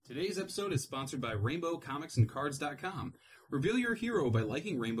Today's episode is sponsored by RainbowComicsAndCards.com. Reveal your hero by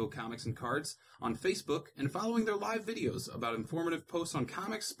liking Rainbow Comics and Cards on Facebook and following their live videos about informative posts on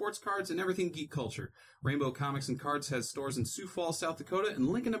comics, sports cards, and everything geek culture. Rainbow Comics and Cards has stores in Sioux Falls, South Dakota, and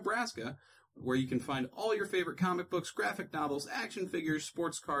Lincoln, Nebraska, where you can find all your favorite comic books, graphic novels, action figures,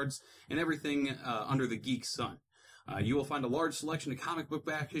 sports cards, and everything under the geek sun. You will find a large selection of comic book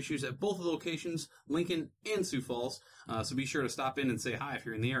back issues at both locations, Lincoln and Sioux Falls, so be sure to stop in and say hi if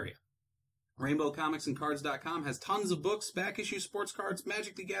you're in the area. RainbowComicsAndCards.com has tons of books, back issues, sports cards,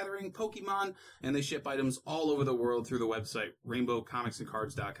 Magic the Gathering, Pokemon, and they ship items all over the world through the website,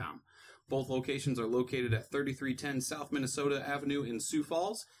 RainbowComicsAndCards.com. Both locations are located at 3310 South Minnesota Avenue in Sioux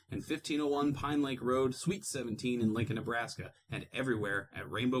Falls and 1501 Pine Lake Road, Suite 17 in Lincoln, Nebraska, and everywhere at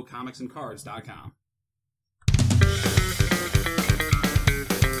RainbowComicsAndCards.com.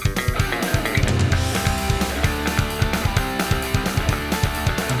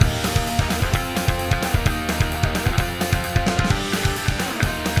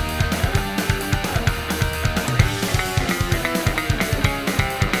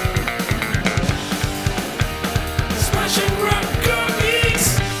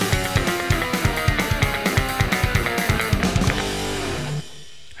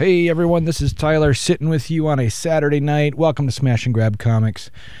 Hey everyone, this is Tyler sitting with you on a Saturday night. Welcome to Smash and Grab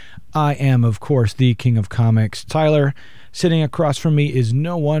Comics. I am, of course, the King of Comics, Tyler. Sitting across from me is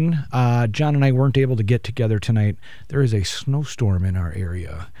no one. John and I weren't able to get together tonight. There is a snowstorm in our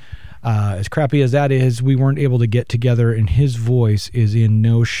area. As crappy as that is, we weren't able to get together, and his voice is in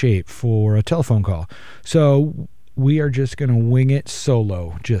no shape for a telephone call. So we are just going to wing it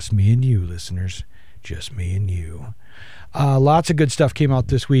solo. Just me and you, listeners. Just me and you. Lots of good stuff came out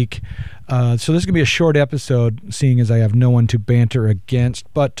this week. So this is going to be a short episode, seeing as I have no one to banter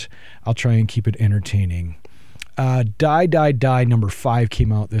against, but I'll try and keep it entertaining. Die, Die, Die number 5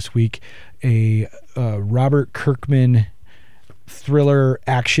 came out this week. A Robert Kirkman thriller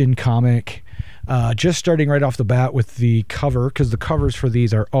action comic. Just starting right off the bat with the cover, because the covers for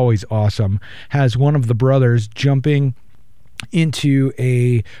these are always awesome, has one of the brothers jumping into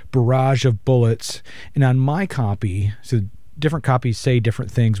a barrage of bullets, and on my copy, so different copies say different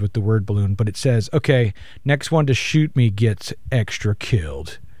things with the word balloon, but it says, okay, next one to shoot me gets extra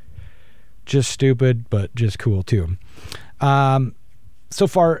killed. Just stupid, but just cool too. So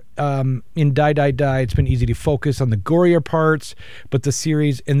far in Die, Die, Die, it's been easy to focus on the gorier parts, but the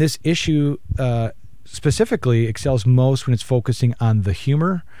series in this issue specifically excels most when it's focusing on the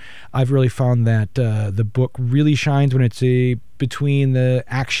humor. I've really found that the book really shines when it's between the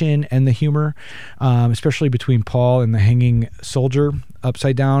action and the humor, especially between Paul and the hanging soldier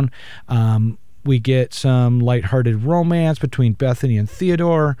upside down. We get some lighthearted romance between Bethany and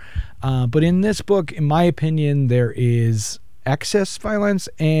Theodore. But in this book, in my opinion, there is excess violence,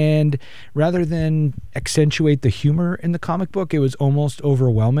 and rather than accentuate the humor in the comic book, it was almost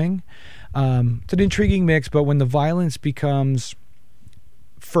overwhelming. It's an intriguing mix, but when the violence becomes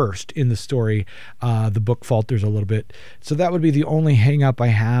first in the story, the book falters a little bit. So that would be the only hang-up I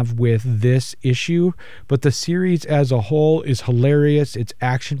have with this issue. But the series as a whole is hilarious. It's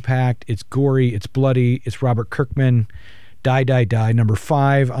action-packed. It's gory. It's bloody. It's Robert Kirkman. Die, Die, Die, number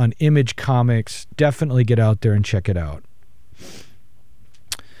 5 on Image Comics. Definitely get out there and check it out.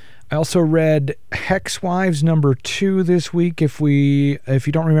 I also read Hex Wives number 2 this week. If you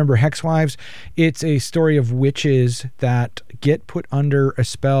don't remember Hex Wives, it's a story of witches that get put under a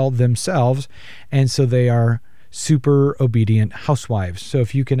spell themselves, and so they are super obedient housewives. So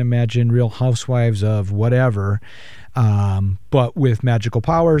if you can imagine Real Housewives of whatever, but with magical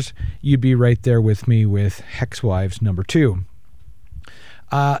powers, you'd be right there with me with Hex Wives number 2.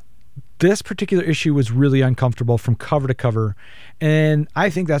 This particular issue was really uncomfortable from cover to cover, and I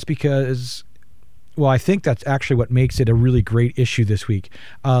think that's because, well, I think that's actually what makes it a really great issue this week.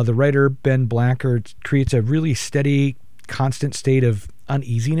 The writer, Ben Blankard, creates a really steady, constant state of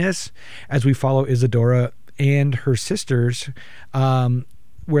uneasiness as we follow Isadora and her sisters,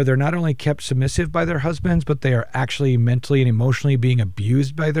 where they're not only kept submissive by their husbands, but they are actually mentally and emotionally being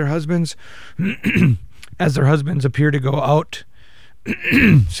abused by their husbands, as their husbands appear to go out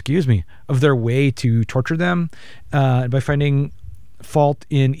of their way to torture them by finding fault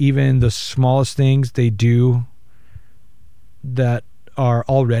in even the smallest things they do that are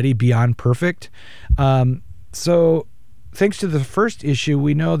already beyond perfect. So thanks to the first issue,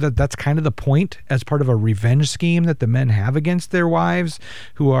 we know that that's kind of the point as part of a revenge scheme that the men have against their wives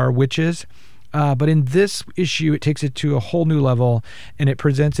who are witches. But in this issue, it takes it to a whole new level, and it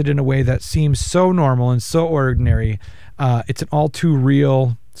presents it in a way that seems so normal and so ordinary. It's an all too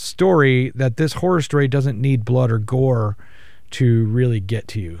real story that this horror story doesn't need blood or gore to really get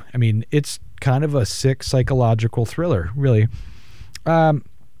to you. I mean, it's kind of a sick psychological thriller, really.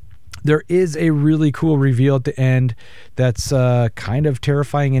 There is a really cool reveal at the end that's kind of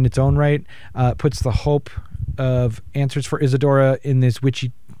terrifying in its own right. Puts the hope of answers for Isadora in this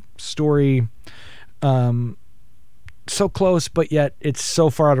witchy story so close, but yet it's so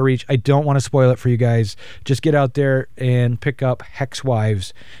far out of reach. I don't want to spoil it for you guys. Just get out there and pick up Hex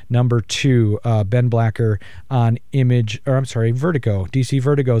Wives #2, Ben Blacker on Vertigo, DC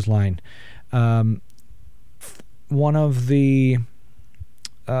Vertigo's line. One of the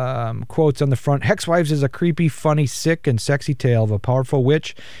quotes on the front: Hex Wives is a creepy, funny, sick, and sexy tale of a powerful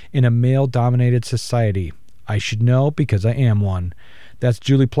witch in a male-dominated society. I should know because I am one. That's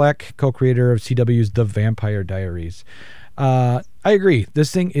Julie Plec, co-creator of CW's The Vampire Diaries. I agree.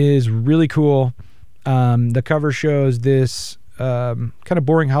 This thing is really cool. The cover shows this kind of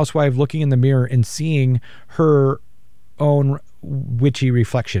boring housewife looking in the mirror and seeing her own witchy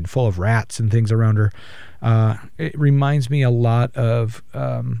reflection full of rats and things around her. It reminds me a lot of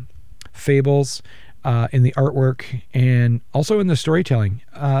Fables in the artwork and also in the storytelling.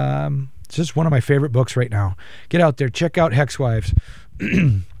 It's just one of my favorite books right now. Get out there. Check out Hex Wives.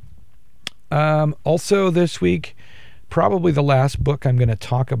 Also this week, probably the last book I'm going to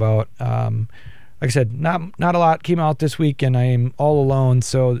talk about. Like I said, not a lot came out this week, and I'm all alone,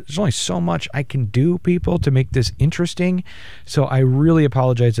 so there's only so much I can do, people, to make this interesting. So I really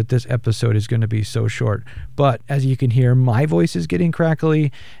apologize that this episode is going to be so short. But as you can hear, my voice is getting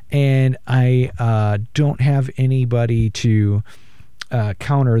crackly, and I don't have anybody to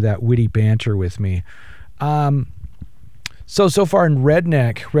counter that witty banter with me. So far in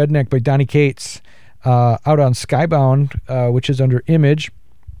Redneck by Donny Cates, out on Skybound, which is under Image.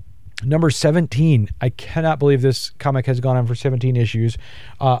 Number 17. I cannot believe this comic has gone on for 17 issues.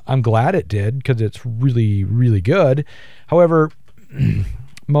 I'm glad it did because it's really, really good. However,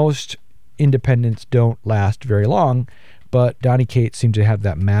 most independents don't last very long, but Donny Cates seems to have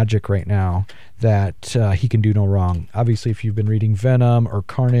that magic right now that he can do no wrong. Obviously, if you've been reading Venom or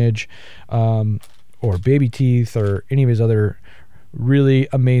Carnage or Baby Teeth or any of his other really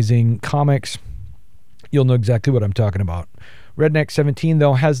amazing comics, you'll know exactly what I'm talking about. Redneck 17,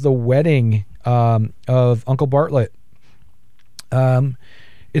 though, has the wedding of Uncle Bartlett.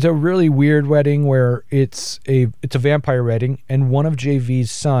 It's a really weird wedding where it's a vampire wedding, and one of JV's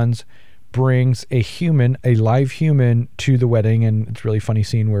sons brings a live human to the wedding, and it's a really funny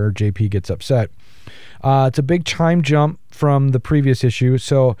scene where JP gets upset. It's a big time jump from the previous issue,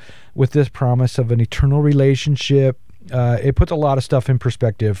 so with this promise of an eternal relationship, it puts a lot of stuff in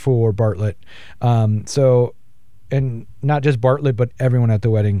perspective for Bartlett. And not just Bartlett, but everyone at the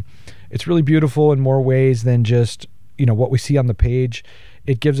wedding. It's really beautiful in more ways than just, what we see on the page.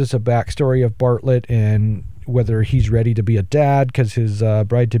 It gives us a backstory of Bartlett and whether he's ready to be a dad because his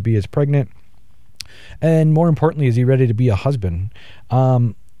bride-to-be is pregnant. And more importantly, is he ready to be a husband?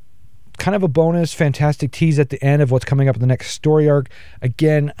 Kind of a bonus, fantastic tease at the end of what's coming up in the next story arc.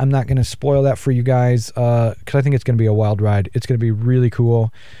 Again, I'm not going to spoil that for you guys because I think it's going to be a wild ride. It's going to be really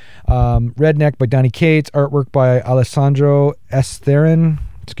cool. Redneck by Donny Cates, artwork by Alessandro Esterin.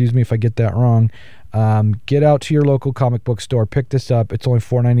 Excuse me if I get that wrong. Get out to your local comic book store, pick this up. It's only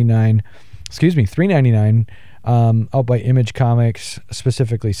 $3.99. Out by Image Comics,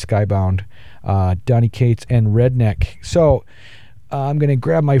 specifically Skybound. Donny Cates and Redneck. So I'm going to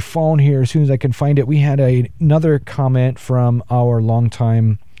grab my phone here as soon as I can find it. We had another comment from our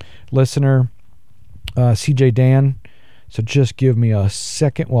longtime listener, CJ Dan. So just give me a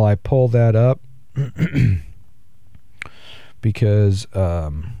second while I pull that up because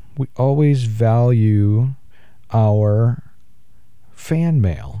we always value our fan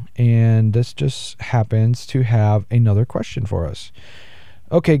mail, and this just happens to have another question for us.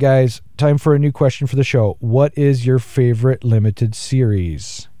 Okay, guys, time for a new question for the show. What is your favorite limited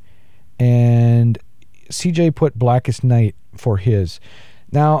series? And CJ put Blackest Night for his.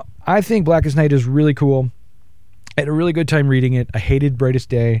 Now, I think Blackest Night is really cool. I had a really good time reading it. I hated Brightest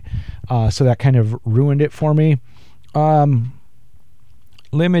Day, so that kind of ruined it for me.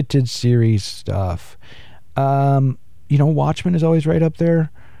 Limited series stuff. Watchmen is always right up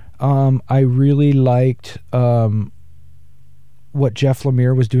there. I really liked what Jeff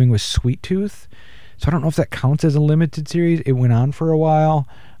Lemire was doing with Sweet Tooth. So I don't know if that counts as a limited series. It went on for a while.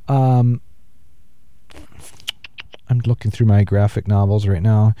 I'm looking through my graphic novels right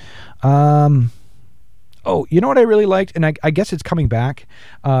now. Oh, you know what I really liked, and I guess it's coming back,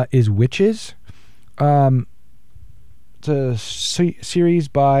 is Witches. It's a series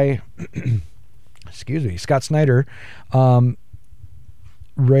by, Scott Snyder,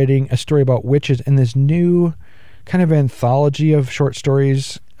 writing a story about witches, and this new kind of anthology of short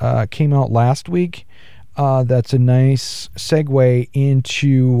stories came out last week. That's a nice segue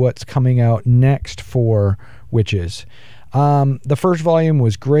into what's coming out next for Witches. The first volume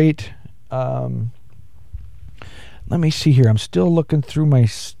was great. Let me see here. I'm still looking through my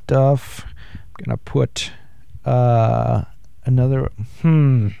stuff. I'm going to put another...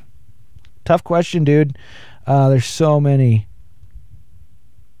 Tough question, dude. There's so many.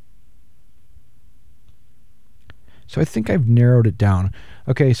 So I think I've narrowed it down.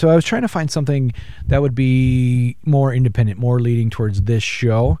 Okay, so I was trying to find something that would be more independent, more leading towards this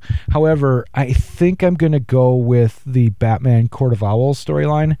show. However, I think I'm going to go with the Batman Court of Owls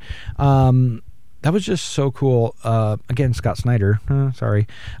storyline. That was just so cool. Again, Scott Snyder. Sorry.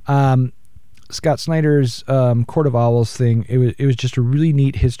 Scott Snyder's Court of Owls thing, it was just a really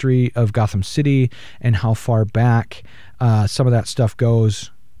neat history of Gotham City and how far back some of that stuff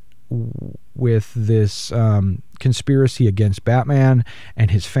goes with this conspiracy against Batman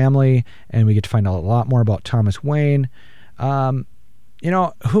and his family, and we get to find out a lot more about Thomas Wayne. Who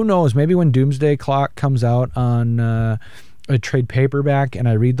knows? Maybe when Doomsday Clock comes out on a trade paperback and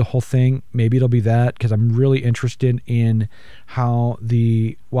I read the whole thing, maybe it'll be that, because I'm really interested in how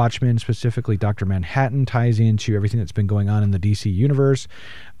the Watchmen, specifically Dr. Manhattan, ties into everything that's been going on in the DC universe.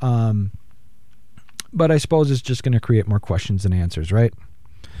 But I suppose it's just going to create more questions than answers, right?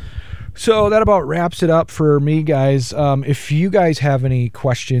 So that about wraps it up for me, guys. If you guys have any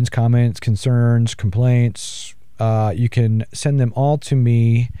questions, comments, concerns, complaints, you can send them all to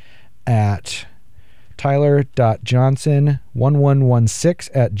me at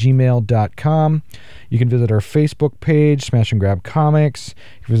tyler.johnson1116@gmail.com. You can visit our Facebook page, Smash and Grab Comics.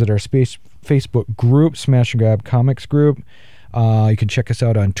 You can visit our Facebook group, Smash and Grab Comics group. You can check us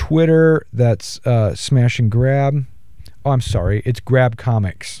out on Twitter. That's Smash and Grab. Oh, I'm sorry. It's Grab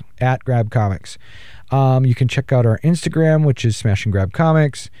Comics, at Grab Comics. You can check out our Instagram, which is Smash and Grab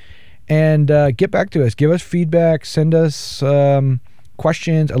Comics. And get back to us. Give us feedback. Send us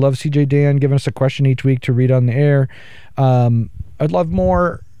questions. I love CJ Dan giving us a question each week to read on the air. I'd love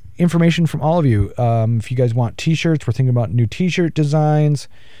more information from all of you. If you guys want t-shirts, we're thinking about new t-shirt designs.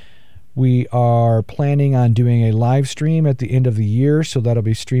 We are planning on doing a live stream at the end of the year, so that'll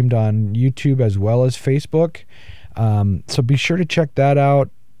be streamed on YouTube as well as Facebook. So be sure to check that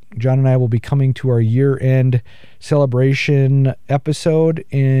out. John and I will be coming to our year-end celebration episode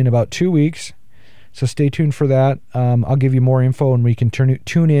in about 2 weeks. So stay tuned for that. I'll give you more info and we can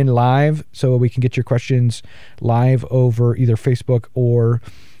tune in live so we can get your questions live over either Facebook or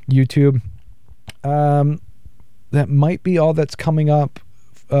YouTube. That might be all that's coming up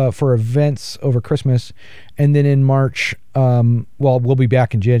for events over Christmas. And then in March, we'll be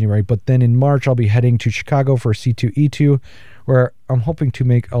back in January, but then in March, I'll be heading to Chicago for C2E2, where I'm hoping to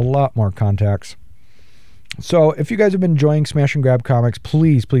make a lot more contacts. So if you guys have been enjoying Smash and Grab Comics,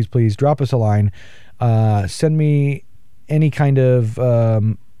 please, please, please drop us a line. Send me any kind of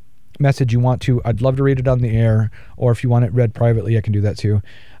message you want to. I'd love to read it on the air, or if you want it read privately, I can do that too.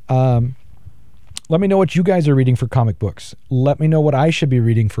 Let me know what you guys are reading for comic books. Let me know what I should be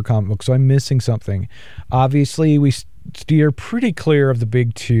reading for comic books, so I'm missing something. Obviously, we steer pretty clear of the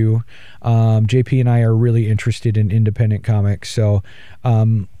big two. JP and I are really interested in independent comics, so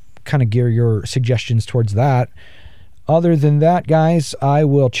kind of gear your suggestions towards that. Other than that, guys, I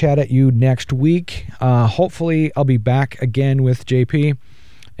will chat at you next week. Hopefully, I'll be back again with JP,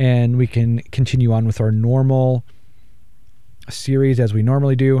 and we can continue on with our normal series as we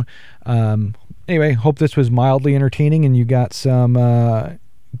normally do. Anyway, hope this was mildly entertaining and you got some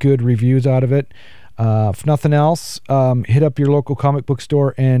good reviews out of it. If nothing else, hit up your local comic book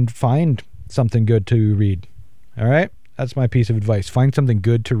store and find something good to read. All right? That's my piece of advice. Find something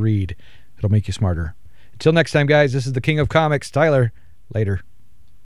good to read. It'll make you smarter. Until next time, guys, this is the King of Comics, Tyler. Later.